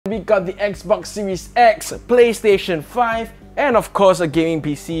We got the Xbox Series X, PlayStation 5, and of course a gaming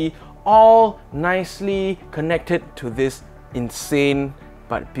PC, all nicely connected to this insane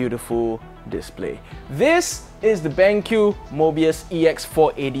but beautiful display. This is the BenQ MOBIUZ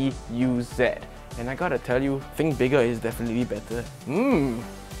EX480UZ. And I gotta tell you, think bigger is definitely better.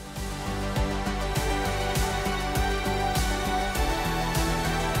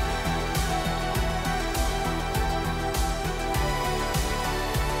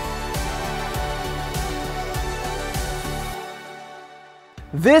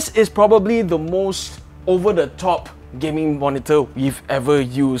 This is probably the most over-the-top gaming monitor we've ever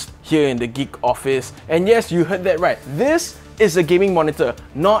used here in the Geek office. And yes, you heard that right. This is a gaming monitor,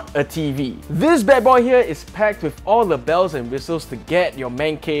 not a TV. This bad boy here is packed with all the bells and whistles to get your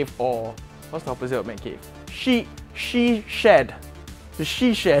man cave, or what's the opposite of man cave? She shed. The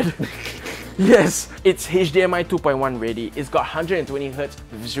she shed. Yes, it's HDMI 2.1 ready. It's got 120Hz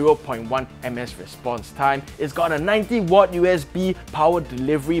with 0.1 ms response time. It's got a 90-watt USB power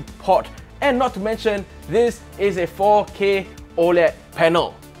delivery port. And not to mention, this is a 4K OLED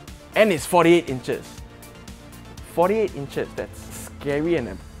panel. And it's 48 inches. 48 inches, that's scary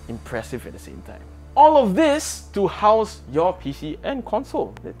and impressive at the same time. All of this to house your PC and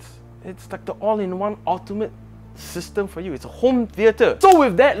console. It's like the all-in-one ultimate system for you. It's a home theater. So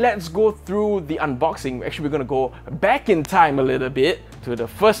with that, let's go through the unboxing. Actually, we're gonna go back in time a little bit to the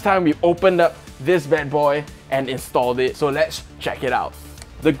first time we opened up this bad boy and installed it. So let's check it out.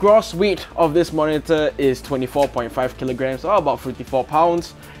 The gross weight of this monitor is 24.5 kilograms, or about 54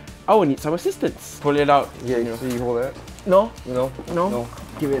 pounds. I will need some assistance. Pull it out. Yeah, so you hold it. No. No.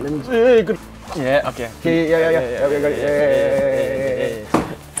 Give it, let me. Good. Yeah, okay. Yeah.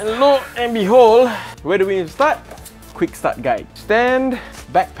 And lo and behold, where do we start? Quick start guide. Stand,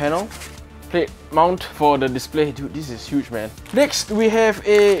 back panel, plate mount for the display. Dude, this is huge, man. Next, we have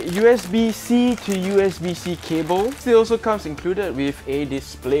a USB-C to USB-C cable. It also comes included with a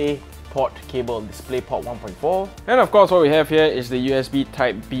display port cable, DisplayPort 1.4. And of course, what we have here is the USB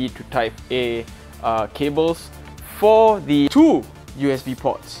Type B to Type A cables for the two USB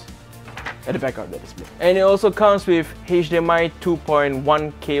ports at the back of the display. And it also comes with HDMI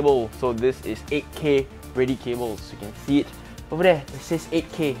 2.1 cable. So this is 8K ready cables. You can see it over there. It says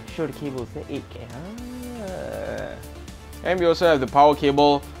 8K. Show the cables. They're 8K. And we also have the power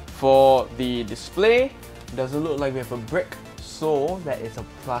cable for the display. Doesn't look like we have a brick, so that is a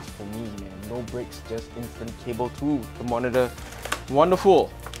plus for me, man. No bricks, just instant cable to the monitor.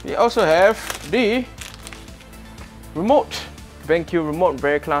 Wonderful. We also have the remote. BenQ remote,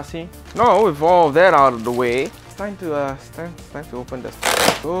 very classy. Now with all of that out of the way, it's time to open this.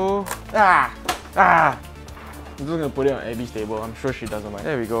 Oh, I'm just gonna put it on Abby's table. I'm sure she doesn't mind.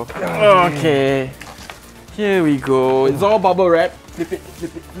 There we go. Okay, here we go. It's all bubble wrap.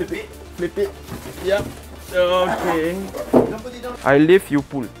 Flip it. Yep. Okay. I lift, you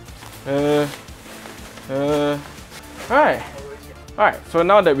pull. Alright. So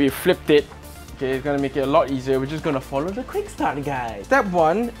now that we flipped it, okay, it's gonna make it a lot easier. We're just gonna follow the quick start guide. Step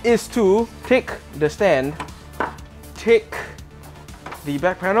 1 is to take the stand, take the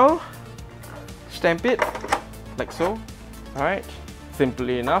back panel, stamp it like so. Alright,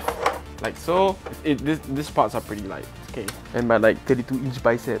 simply enough, like so. These parts are pretty light. Okay, and my like 32-inch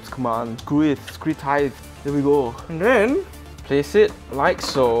biceps. Come on, screw it tight. There we go. And then place it like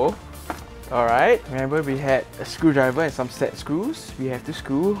so. Alright, remember we had a screwdriver and some set screws. We have to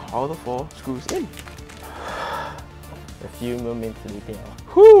screw all the 4 screws in. A few moments later.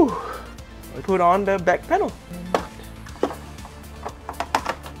 Whew! We put on the back panel.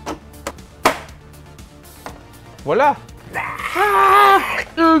 Voila!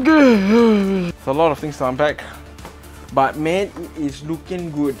 Okay. It's a lot of things to unpack, but man, it is looking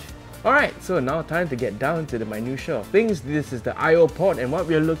good. Alright, so now time to get down to the minutiae of things. This is the I/O port, and what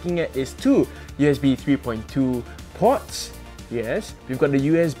we're looking at is 2 USB 3.2 ports. Yes, we've got the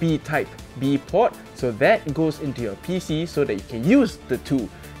USB Type B port, so that goes into your PC so that you can use the 2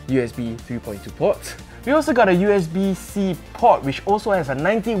 USB 3.2 ports. We also got a USB-C port, which also has a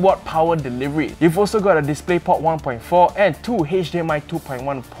 90-watt power delivery. You've also got a DisplayPort 1.4 and 2 HDMI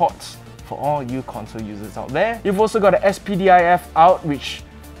 2.1 ports for all you console users out there. You've also got a SPDIF out, which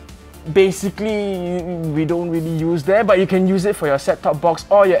basically we don't really use there, but you can use it for your set-top box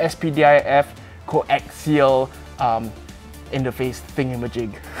or your SPDIF coaxial interface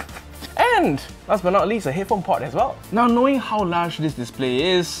thingamajig. And last but not least, a headphone port as well. Now, knowing how large this display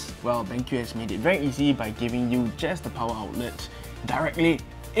is, well, BenQ has made it very easy by giving you just the power outlet directly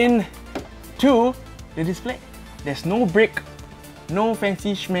into the display. There's no brick, No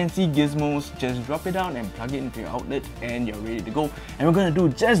fancy schmancy gizmos, just drop it down and plug it into your outlet and you're ready to go. And we're gonna do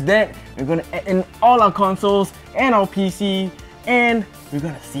just that. We're gonna add in all our consoles and our PC and we're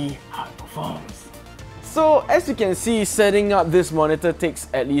gonna see how it performs. So as you can see, setting up this monitor takes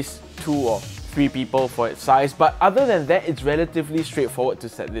at least 2 or 3 people for its size, but other than that, it's relatively straightforward to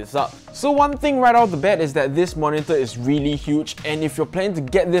set this up. So one thing right off the bat is that this monitor is really huge, and if you're planning to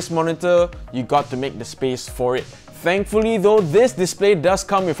get this monitor, you got to make the space for it. Thankfully though, this display does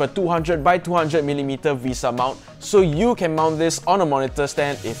come with a 200 by 200mm VESA mount, so you can mount this on a monitor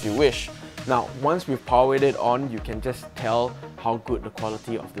stand if you wish. Now, once we've powered it on, you can just tell how good the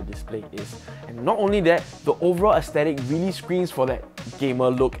quality of the display is. And not only that, the overall aesthetic really screams for that gamer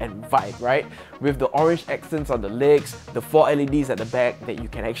look and vibe, right? With the orange accents on the legs, the 4 LEDs at the back that you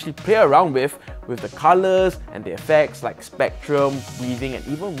can actually play around with the colors and the effects like spectrum, breathing, and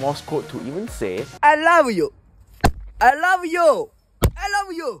even Morse code to even say, I love you! I love you! I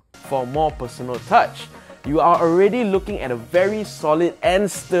love you! For a more personal touch. You are already looking at a very solid and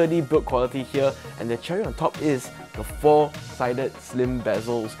sturdy build quality here, and the cherry on top is the 4-sided slim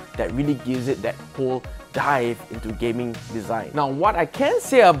bezels that really gives it that whole dive into gaming design. Now, what I can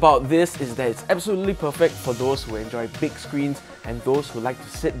say about this is that it's absolutely perfect for those who enjoy big screens and those who like to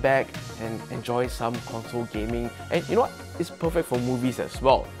sit back and enjoy some console gaming. And you know what? It's perfect for movies as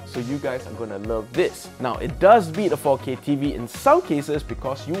well. So you guys are gonna love this. Now, it does beat a 4K TV in some cases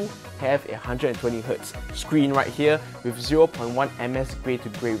because you have a 120Hz screen right here with 0.1 ms gray to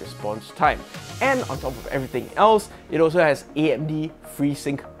gray response time. And on top of everything else, it also has AMD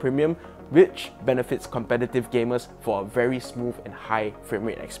FreeSync Premium, which benefits competitive gamers for a very smooth and high frame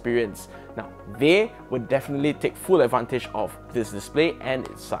rate experience. Now, they would definitely take full advantage of this display and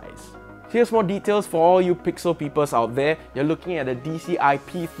its size. Here's more details for all you Pixel peepers out there. You're looking at a DCI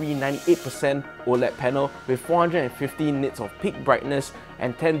P3 98% OLED panel with 450 nits of peak brightness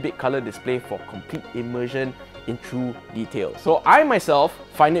and 10-bit color display for complete immersion in true detail. So I myself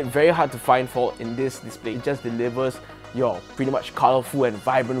find it very hard to find fault in this display. It just delivers your pretty much colorful and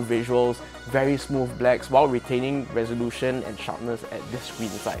vibrant visuals, very smooth blacks while retaining resolution and sharpness at this screen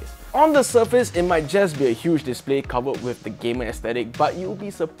size. On the surface, it might just be a huge display covered with the gamer aesthetic, but you'll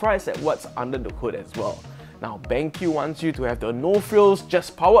be surprised at what's under the hood as well. Now, BenQ wants you to have the no frills,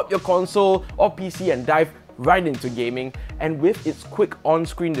 just power up your console or PC and dive right into gaming, and with its quick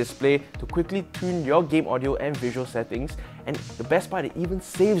on-screen display to quickly tune your game audio and visual settings, and the best part, it even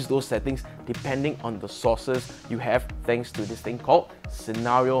saves those settings depending on the sources you have thanks to this thing called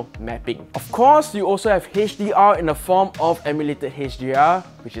scenario mapping. Of course, you also have HDR in the form of emulated HDR,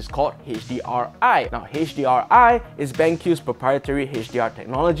 which is called HDRI. Now, HDRI is BenQ's proprietary HDR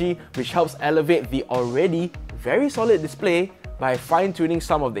technology, which helps elevate the already very solid display by fine-tuning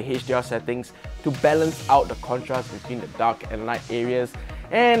some of the HDR settings to balance out the contrast between the dark and light areas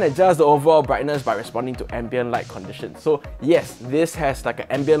and adjust the overall brightness by responding to ambient light conditions. So yes, this has like an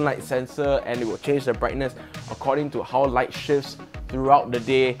ambient light sensor and it will change the brightness according to how light shifts throughout the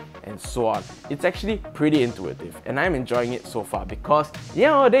day and so on. It's actually pretty intuitive and I'm enjoying it so far because at the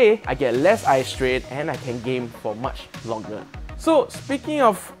end of the day, I get less eye strain and I can game for much longer. So speaking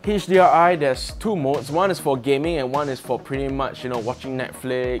of HDRI, there's 2 modes. One is for gaming and one is for pretty much, watching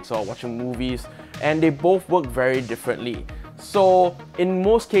Netflix or watching movies, and they both work very differently. So in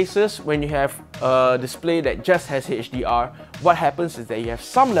most cases, when you have a display that just has HDR, what happens is that you have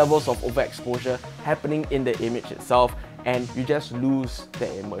some levels of overexposure happening in the image itself and you just lose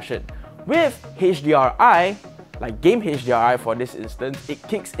the immersion. With HDRI, like game HDRI for this instance, it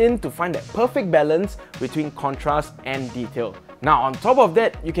kicks in to find that perfect balance between contrast and detail. Now, on top of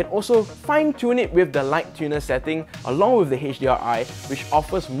that, you can also fine-tune it with the light tuner setting along with the HDRI, which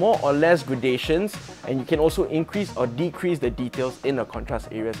offers more or less gradations, and you can also increase or decrease the details in the contrast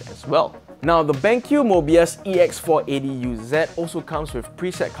areas as well. Now, the BenQ MOBIUZ EX480UZ also comes with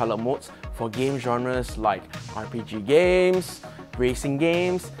preset color modes for game genres like RPG games, racing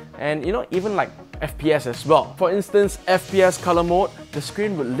games, and even like FPS as well. For instance, FPS color mode, the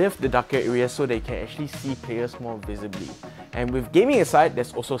screen would lift the darker areas so they can actually see players more visibly. And with gaming aside,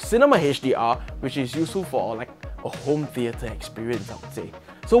 there's also Cinema HDR, which is useful for like a home theater experience, I would say.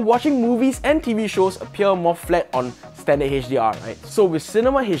 So watching movies and TV shows appear more flat on standard HDR, right? So with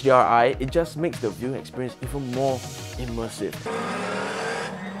Cinema HDRI, it just makes the viewing experience even more immersive.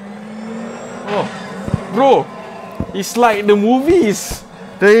 Oh, bro, it's like the movies.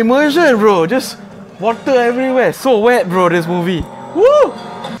 The immersion, bro, just water everywhere. So wet, bro, this movie. Woo!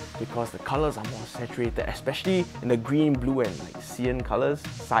 Because the colors are more saturated, especially in the green, blue, and like cyan colors.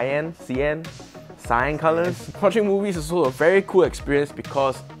 Cyan colors. Watching movies is also a very cool experience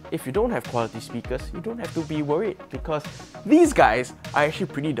because if you don't have quality speakers, you don't have to be worried because these guys are actually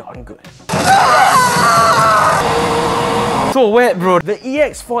pretty darn good. So wet, bro. The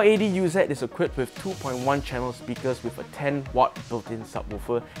EX480UZ is equipped with 2.1 channel speakers with a 10-watt built-in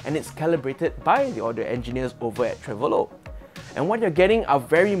subwoofer, and it's calibrated by the audio engineers over at Trevolo. And what you're getting are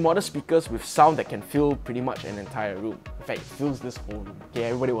very modest speakers with sound that can fill pretty much an entire room. In fact, it fills this whole room. Okay,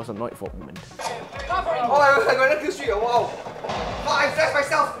 everybody was annoyed for a moment. Oh, I got a kill streak. Wow. Oh, I flashed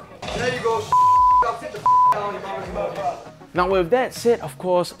myself. There you go. I'll sit the down, your mama's. Now with that said, of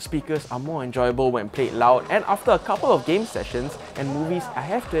course, speakers are more enjoyable when played loud, and after a couple of game sessions and movies, I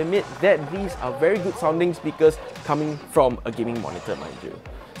have to admit that these are very good sounding speakers coming from a gaming monitor, mind you.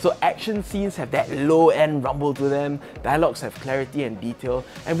 So action scenes have that low-end rumble to them, dialogues have clarity and detail,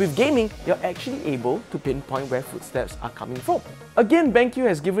 and with gaming, you're actually able to pinpoint where footsteps are coming from. Again, BenQ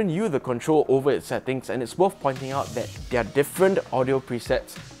has given you the control over its settings, and it's worth pointing out that there are different audio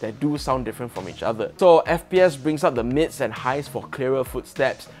presets that do sound different from each other. So FPS brings up the mids and highs for clearer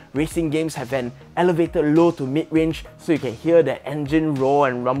footsteps, racing games have an elevated low to mid-range so you can hear that engine roar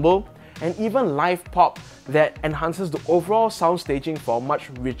and rumble, and even live pop that enhances the overall sound staging for a much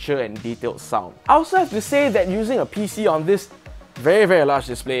richer and detailed sound. I also have to say that using a PC on this very large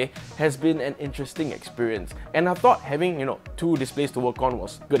display has been an interesting experience, and I thought having, two displays to work on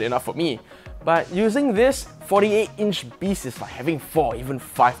was good enough for me. But using this 48-inch beast is like having 4, even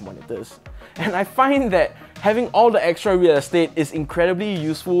 5 monitors. And I find that having all the extra real estate is incredibly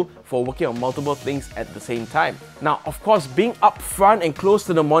useful for working on multiple things at the same time. Now, of course, being up front and close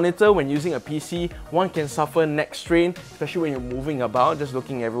to the monitor when using a PC, one can suffer neck strain, especially when you're moving about, just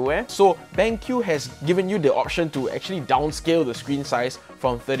looking everywhere. So BenQ has given you the option to actually downscale the screen size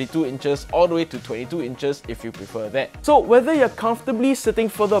from 32 inches all the way to 22 inches if you prefer that. So whether you're comfortably sitting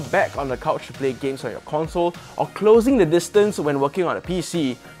further back on the couch to play games on your console or closing the distance when working on a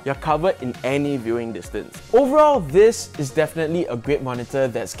PC, you're covered in any viewing distance. Overall, this is definitely a great monitor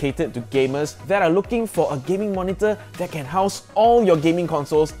that's catered to gamers that are looking for a gaming monitor that can house all your gaming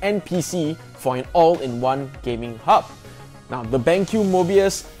consoles and PC for an all-in-one gaming hub. Now, the BenQ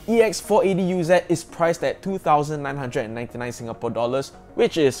MOBIUZ EX480UZ is priced at 2,999 Singapore dollars,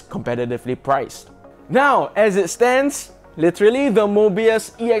 which is competitively priced. Now, as it stands, literally, the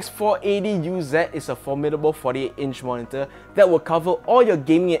MOBIUZ EX480UZ is a formidable 48-inch monitor that will cover all your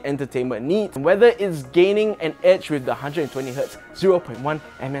gaming and entertainment needs. Whether it's gaining an edge with the 120Hz 0.1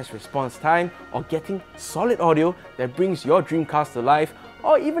 ms response time, or getting solid audio that brings your Dreamcast to life,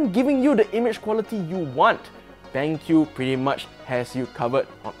 or even giving you the image quality you want, BenQ pretty much has you covered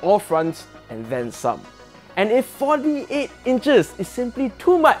on all fronts and then some. And if 48 inches is simply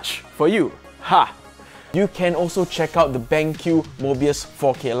too much for you, you can also check out the BenQ MOBIUZ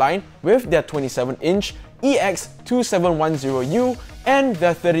 4K line with their 27-inch EX2710U and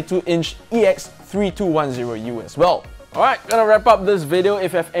their 32-inch EX3210U as well. Alright, gonna wrap up this video.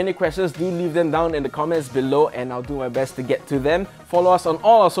 If you have any questions, do leave them down in the comments below and I'll do my best to get to them. Follow us on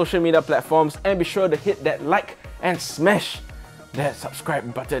all our social media platforms and be sure to hit that like and smash that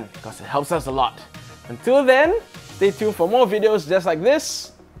subscribe button because it helps us a lot. Until then, stay tuned for more videos just like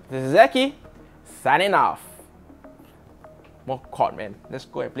this. This is Zaki, signing off. More COD, man. Let's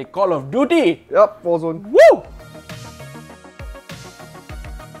go and play Call of Duty. Yep, Warzone. Woo!